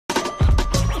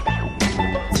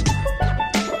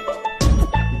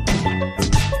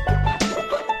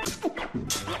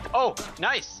Oh,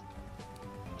 nice.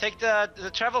 Take the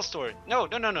travel store. No.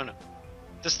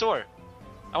 The store.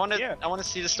 I want to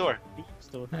see the store.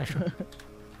 Yeah, sure.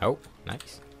 Oh,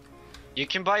 nice. You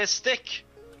can buy a stick.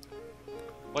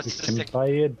 What's the stick? You can buy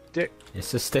a dick.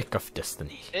 It's a stick of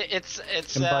destiny. It's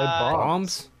You can buy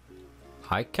bombs.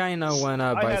 I kind of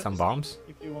wanna buy some bombs.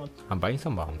 If you want. I'm buying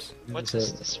some bombs. What's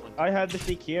this one? I had the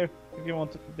stick here. If you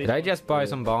want to. Did I just buy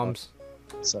some bombs?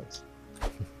 Sucks.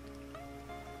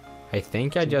 I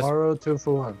think I just Tomorrow 2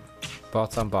 for 1.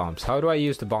 bought some bombs. How do I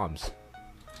use the bombs?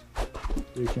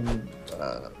 You can.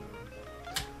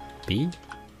 B?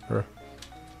 Or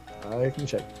I can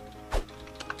check.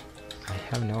 I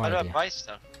have no How do I idea. buy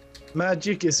stuff?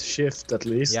 Magic is shift at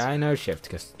least. Yeah, I know shift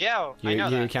because Yeah, I know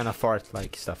you that. can afford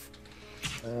like stuff.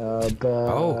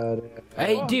 But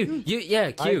Hey, dude, Q.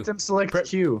 item select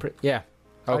Q. Yeah.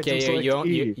 Okay, Item select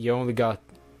E. you only got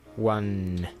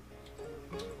one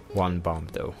bomb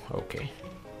though. Okay.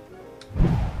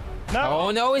 No.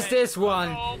 Oh no, it's this one.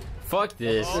 No. Fuck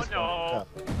this. Oh no.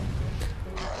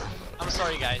 I'm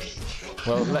sorry, guys.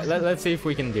 Well, let's see if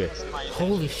we can do it. My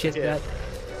Holy shit, Yeah.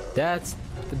 that's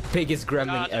the biggest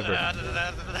gremlin ever.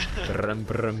 Brum,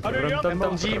 brum, How do you brum, jump? dum,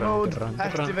 dum, MLG brum, mode brum, brum.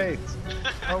 activate.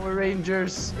 Power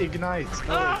Rangers ignite.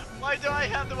 No. Ah, why do I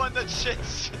have the one that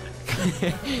shits?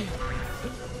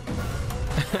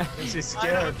 He's I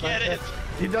scared. don't get it.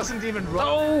 He doesn't even run.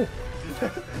 Oh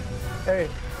Hey,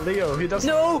 Leo, he doesn't.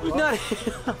 no, run. no.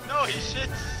 No, he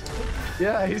shits.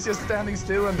 Yeah, he's just standing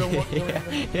still and don't walk.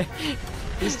 Yeah.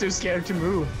 He's too scared to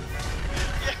move.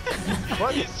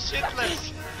 What? He's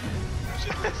shitless.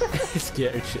 Shitless.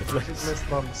 Scared shitless. Shitless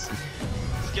bumps.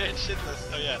 Scared shitless.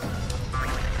 Oh yeah.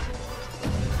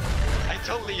 I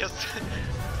totally just.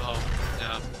 Oh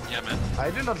yeah, man. I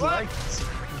do not like this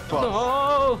boss.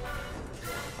 No.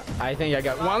 I think I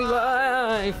got one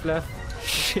life left.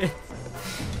 Shit.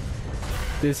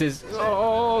 This is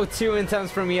too intense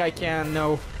for me. I can't.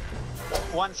 No.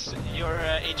 Once your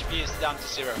HP is down to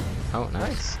 0, Oh,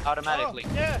 nice. automatically.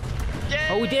 Yeah. Yay!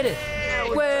 Oh, we did it!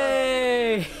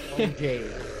 Way! Okay.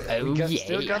 Oh, We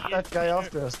still got that guy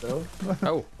after us though.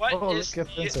 Oh, What Oh, is look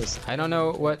at Princess. I don't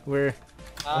know what we're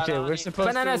Okay, we're supposed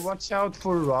Bananas. to watch out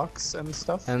for rocks and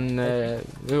stuff. and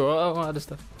other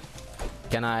stuff.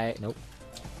 Can I? Nope.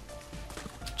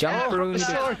 Jump, Rooney.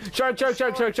 shark. Shark! Shark,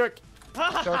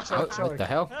 Oh, shark, what the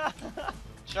hell?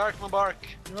 Shark my bark.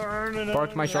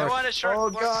 Bark my I shark. want a shark. Oh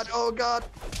bark. god, oh god.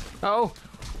 Oh,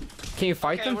 can you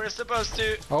fight Okay, them? we're supposed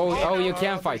to. Oh, you no.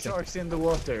 can The fight them. sharks in the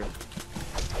water.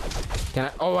 Can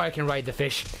I? Oh, I can ride the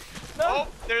fish. Oh,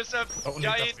 there's a Only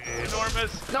giant, the fish.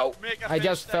 enormous. No, mega I fish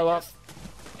just that fell just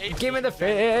off. ate Give me the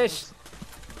fish.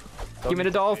 Give me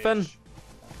the dolphin.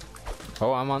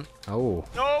 Oh, I'm on. Oh,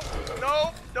 No.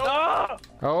 Ah!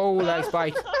 oh, that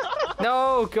spike.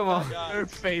 No, come on, God. Her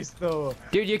face though.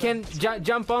 dude. You can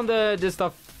jump on the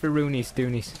stuff for Roonies,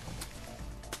 Doonies.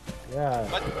 Yeah.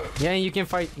 What? Yeah, you can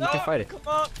fight. You can fight it. Come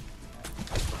on.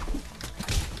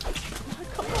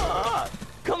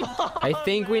 Come on. I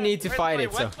think we need to Where's fight my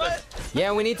it. So weapon?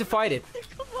 yeah, we need to fight it.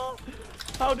 Come on.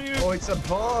 How do you? Oh, it's a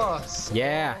boss.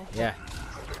 Yeah, yeah.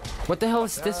 What the hell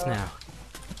is this now?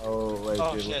 Oh wait.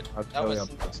 Oh, dude, shit. I'll That tell you was-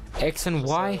 about this. X and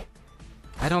Y?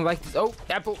 I don't like this. Oh,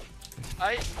 apple.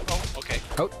 Oh, okay.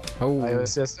 Oh, oh. I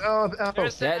was just apple.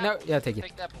 There's the Yeah, no, apple. yeah, take it.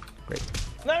 Take the apple.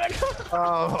 No, no,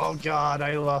 Oh god,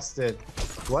 I lost it.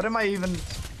 What am I even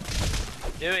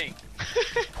Doing.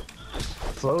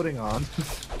 floating on?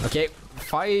 Okay,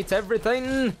 fight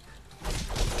everything.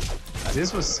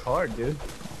 This was hard, dude.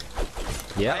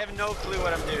 I Yeah. have no clue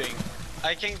what I'm doing.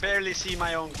 I can barely see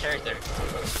my own character.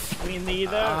 Me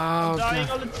neither. Oh, I'm dying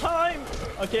God. all the time.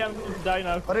 Okay, I'm going to die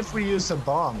now. What if we use a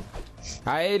bomb?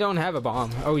 I don't have a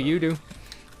bomb. Oh, you do.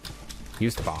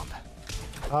 Use the bomb.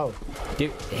 Oh.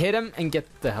 Dude, hit him and get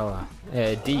the hell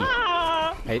out. D.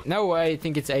 Ah! No, I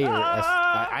think it's A or S.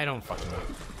 I don't fucking know.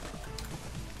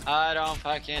 I don't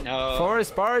fucking know. For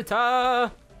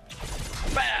Sparta!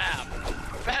 Bam!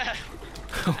 Bam!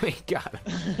 Oh my god.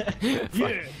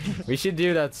 Fuck. We should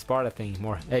do that Sparta thing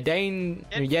more. Dane,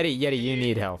 Yetie, you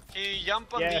need help. Can you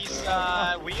jump on Yeah. these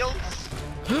wheels?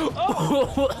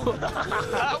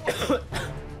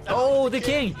 Oh, the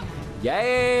king!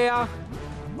 Yeah!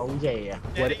 Oh yeah.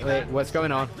 Wait, what's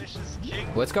going on? Delicious king.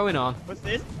 What's going on? What's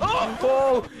this?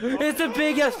 Oh, it's a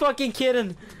big ass fucking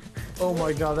kitten. Oh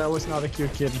my god, that was not a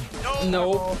cute kid.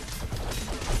 No.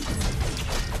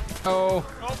 Oh,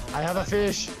 I have a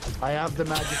fish. I have the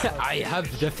magic carp. I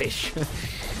have the fish.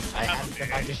 I have the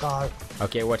magic carp.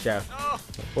 Okay, watch out. No.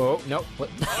 Oh, no. What?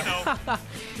 Oh no.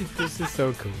 This is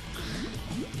so cool.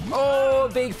 Oh,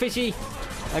 big fishy.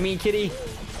 I mean, kitty.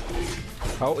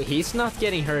 Oh, he's not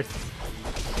getting hurt.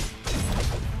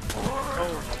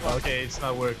 Okay, it's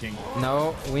not working.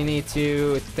 No, we need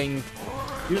to think.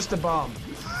 Use the bomb.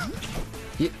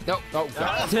 No, oh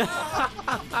god.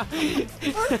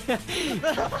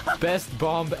 Best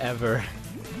bomb ever.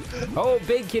 Oh,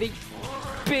 big kitty.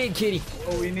 Big kitty.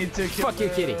 Oh, we need to kill Fuck you,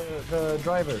 kitty. the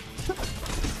driver.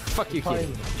 Fuck you, kitty.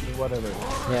 Whatever.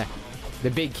 Yeah. The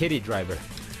big kitty driver.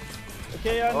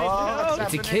 Okay, I need help.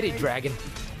 It's a kitty dragon.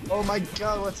 Oh my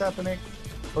god, what's happening?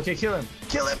 Okay, kill him.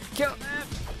 Kill him. Kill.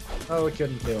 Oh, we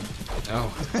couldn't kill him. Oh.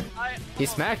 He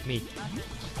smacked me.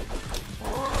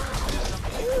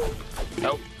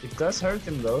 Nope. It does hurt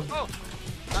him though. Oh,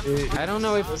 I don't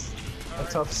know if...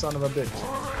 A tough son of a bitch.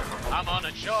 I'm on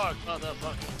a shark,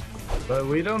 motherfucker. But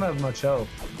we don't have much help.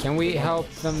 Can we help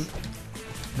them?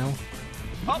 No.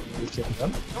 Oh, We kill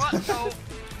them. come on, go.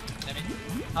 Damn it.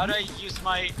 How do I use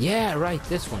my... Yeah, right,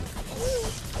 this one.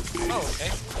 Oh,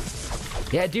 okay.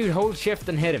 Yeah, dude, hold shift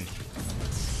and hit him.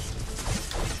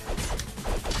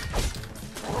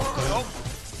 Oh.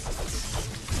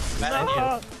 Bad idea.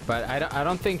 No. But I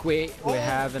don't think we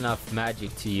have enough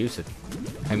magic to use it.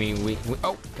 I mean, we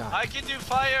oh god. I can do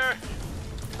fire.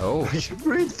 Oh. You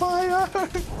breathe fire!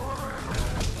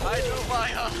 I do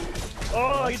fire.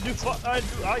 Oh, I do.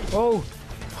 I. Oh.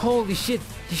 Holy shit.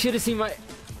 You should have seen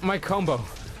my combo.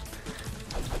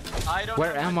 I don't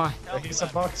Where know am what I? help He's a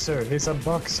left. boxer. He's a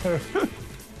boxer.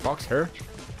 Box her.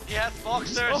 He has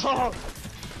boxers. Oh,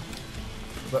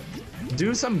 But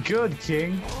do some good,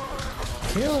 King.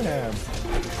 Kill him.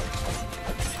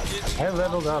 I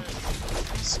leveled up.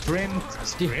 Sprint.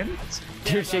 Sprint?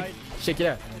 Dude, shake it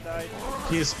out. I died.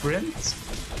 Can you sprint?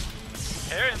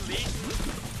 Apparently.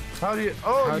 How do you?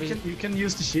 Oh, How you do you- can. You can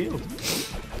use the shield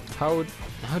How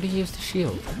do you use the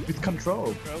shield? with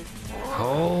control.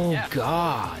 Oh Yeah.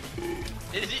 god.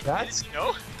 Did he That's-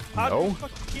 know? How do No. you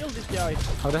fucking kill this guy?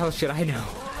 How the hell should I know?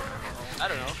 I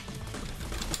don't know.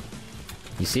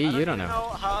 You see, you don't even know.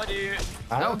 how do you...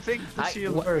 I No, don't think the I-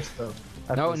 shield wha- works though.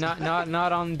 At No, this-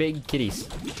 not on big kitties.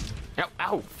 Ow,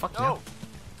 ow, fuck No. no.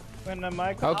 When am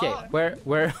I? Okay, Oh. where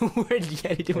did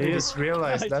Yetie do I it? just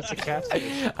realized that's a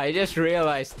catfish. I just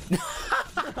realized.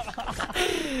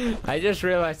 I just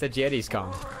realized that Yeti's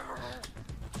come.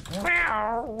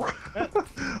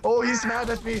 Oh, he's mad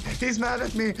at me. He's mad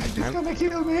at me. He's gonna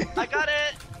kill me. I got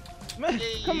it. Man,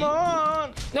 come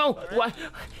on! No, what?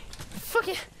 Fuck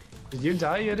it. Did you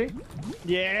die, Yetie?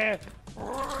 Yeah!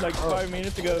 Like 5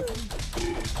 minutes ago.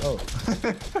 Oh.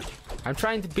 I'm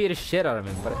trying to beat the shit out of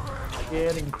him, but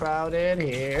Getting crowded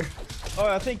here. Oh,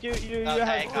 I think you Now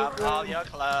have take off all your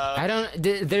clothes. I don't.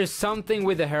 There's something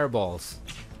with the hairballs.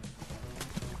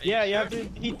 Yeah, you have to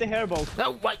hit the hairball.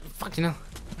 No, what? Fucking hell.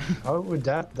 How would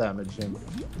that damage him?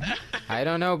 I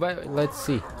don't know, but let's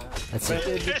see. Let's But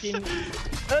see. the king...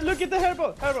 Look at the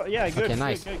hairball! Hairball! Yeah, good. Okay,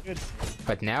 nice. Good.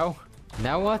 But now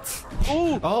what?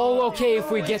 Ooh! Oh, okay. If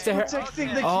we get the hair.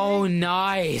 Protecting the Oh,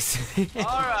 nice.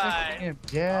 Alright.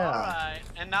 Yeah. Alright.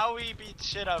 And now we beat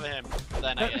shit out of him,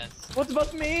 then I guess. What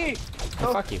about me?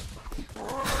 Fuck you.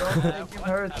 Don't make him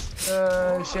hurt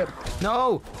the ship.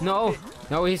 No,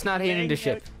 he's not hitting the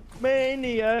ship.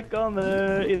 Maniac on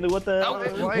in the water.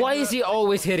 Oh, why is he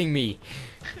always hitting me?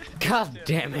 God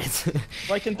damn it.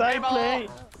 Why can't I play?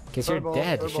 Cause you're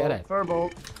dead. Shut up.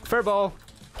 Furball. Furball.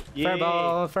 Yeah.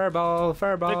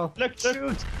 Furball. Look.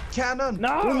 Shoot! Cannon!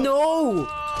 No! Oh, no!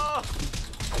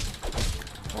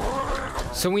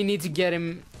 Oh, So we need to get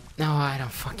him. No, I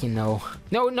don't fucking know.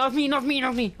 No, not me.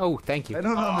 Oh, thank I you.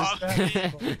 don't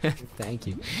understand. Thank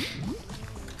you.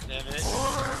 damn it.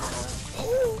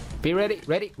 Be ready.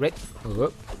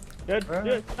 Oh. Good.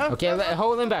 Oh, Okay,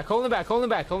 hold him back.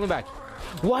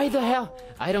 Why the hell?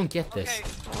 I don't get this. Okay.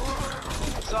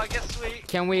 So I guess we...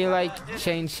 Can we like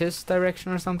change his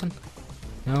direction or something?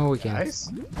 No, we can't.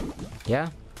 Guys, Yeah?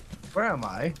 where am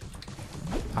I?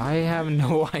 I have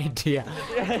no idea.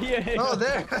 Yeah. Oh,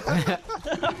 there!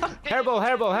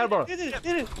 Hairball. Did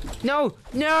it. No!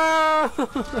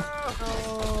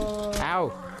 Ow!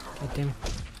 God damn it.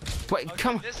 Wait, Okay,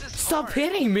 come on. this is Stop hard.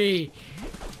 hitting me!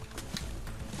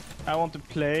 I want to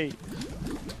play.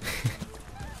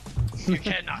 You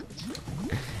cannot.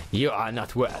 You are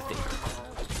not worthy.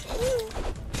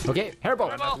 Okay,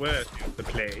 hairball. Not worth the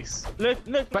place. Look.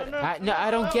 But no. I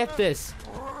don't get this.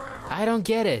 I don't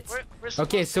get it. We're supposed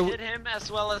Okay, so to hit him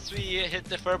as well as we hit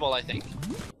the furball, I think.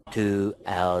 2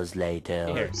 hours later.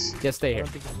 here, just stay I here.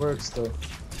 don't think it works though.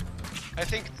 I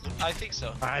think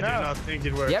so. I do not think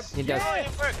it works. Yep, it does. Oh, it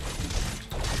worked.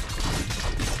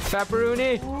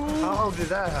 Fapperoonie. How did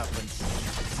that happen?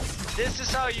 This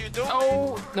is how you do it.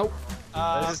 Oh, nope.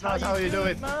 This is not how you do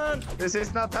it. Man. This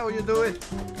is not how you do it.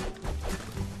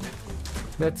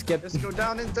 Let's get Just go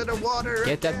down into the water.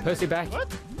 that pussy back.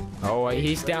 What? Oh,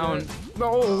 he's down.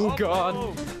 Oh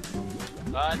God.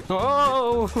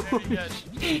 Oh. Very good.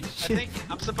 I think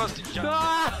I'm supposed to jump.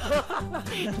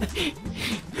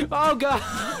 Oh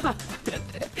God.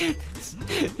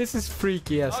 This is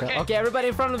freaky as hell. Okay, everybody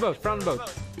in front of the boat. Front of the boat.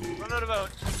 Front of the boat.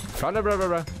 Front of the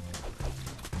boat.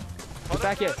 Get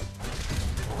back here.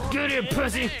 Get him,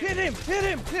 pussy. Hit him! Hit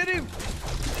him! Hit him!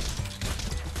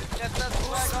 Get that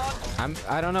flag on.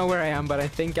 I don't know where I am, but I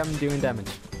think I'm doing damage.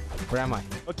 Where am I?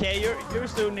 Okay, you're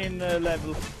soon in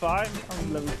level 5.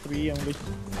 I'm level 3 only.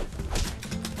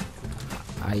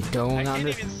 I don't I can't under.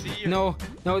 even see you. No,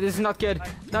 this is not good.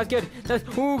 Not good.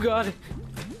 Oh God.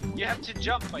 You have to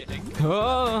jump, I think.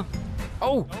 Oh.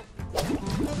 Oh.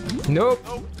 Nope.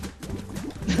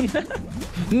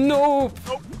 Nope.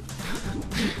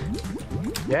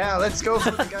 Yeah, let's go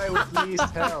for the guy with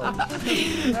least health.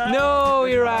 No,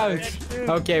 you're out.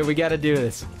 Okay, we gotta do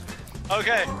this.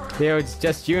 Okay. Leo, it's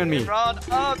just you and me. Front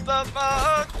of the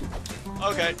boat.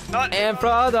 Okay, not In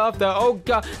front of the. Oh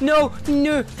God. No.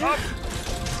 Look,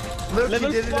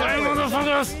 Level he did it 5. anyway.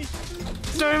 Motherfuckers.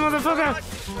 Sorry, motherfucker.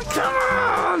 Come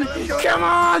on. Come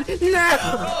on. No.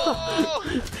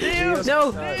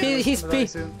 No. He's Gonna die beat.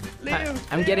 soon.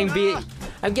 I'm getting beat.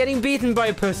 I'm getting beaten by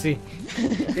a pussy.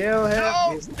 Kill him.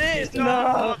 He's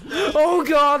No! Oh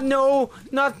God, no,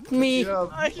 not me. a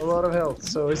lot of health,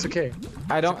 so it's okay.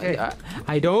 I don't. okay.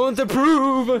 I don't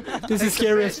approve. This is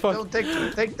scary as fuck. Don't take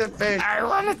the fish. I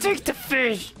wanna take the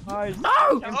fish. Nice.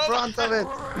 Oh! In front of it.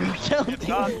 Killed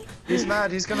him. He's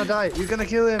mad. He's gonna die. You're gonna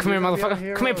kill him. Come here, You're gonna be our motherfucker.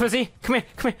 hero. Come here, pussy. Come here.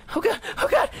 Come here. Oh God. Oh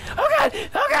God. Oh God.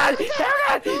 Oh God. Oh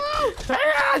God. Oh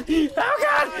God. Oh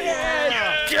God.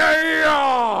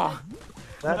 Yeah.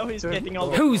 That Now he's turned- getting all-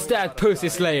 Who's that pussy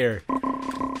slayer?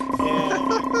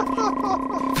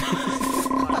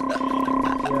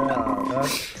 Yeah,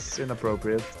 that's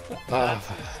inappropriate.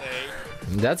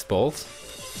 That's bold.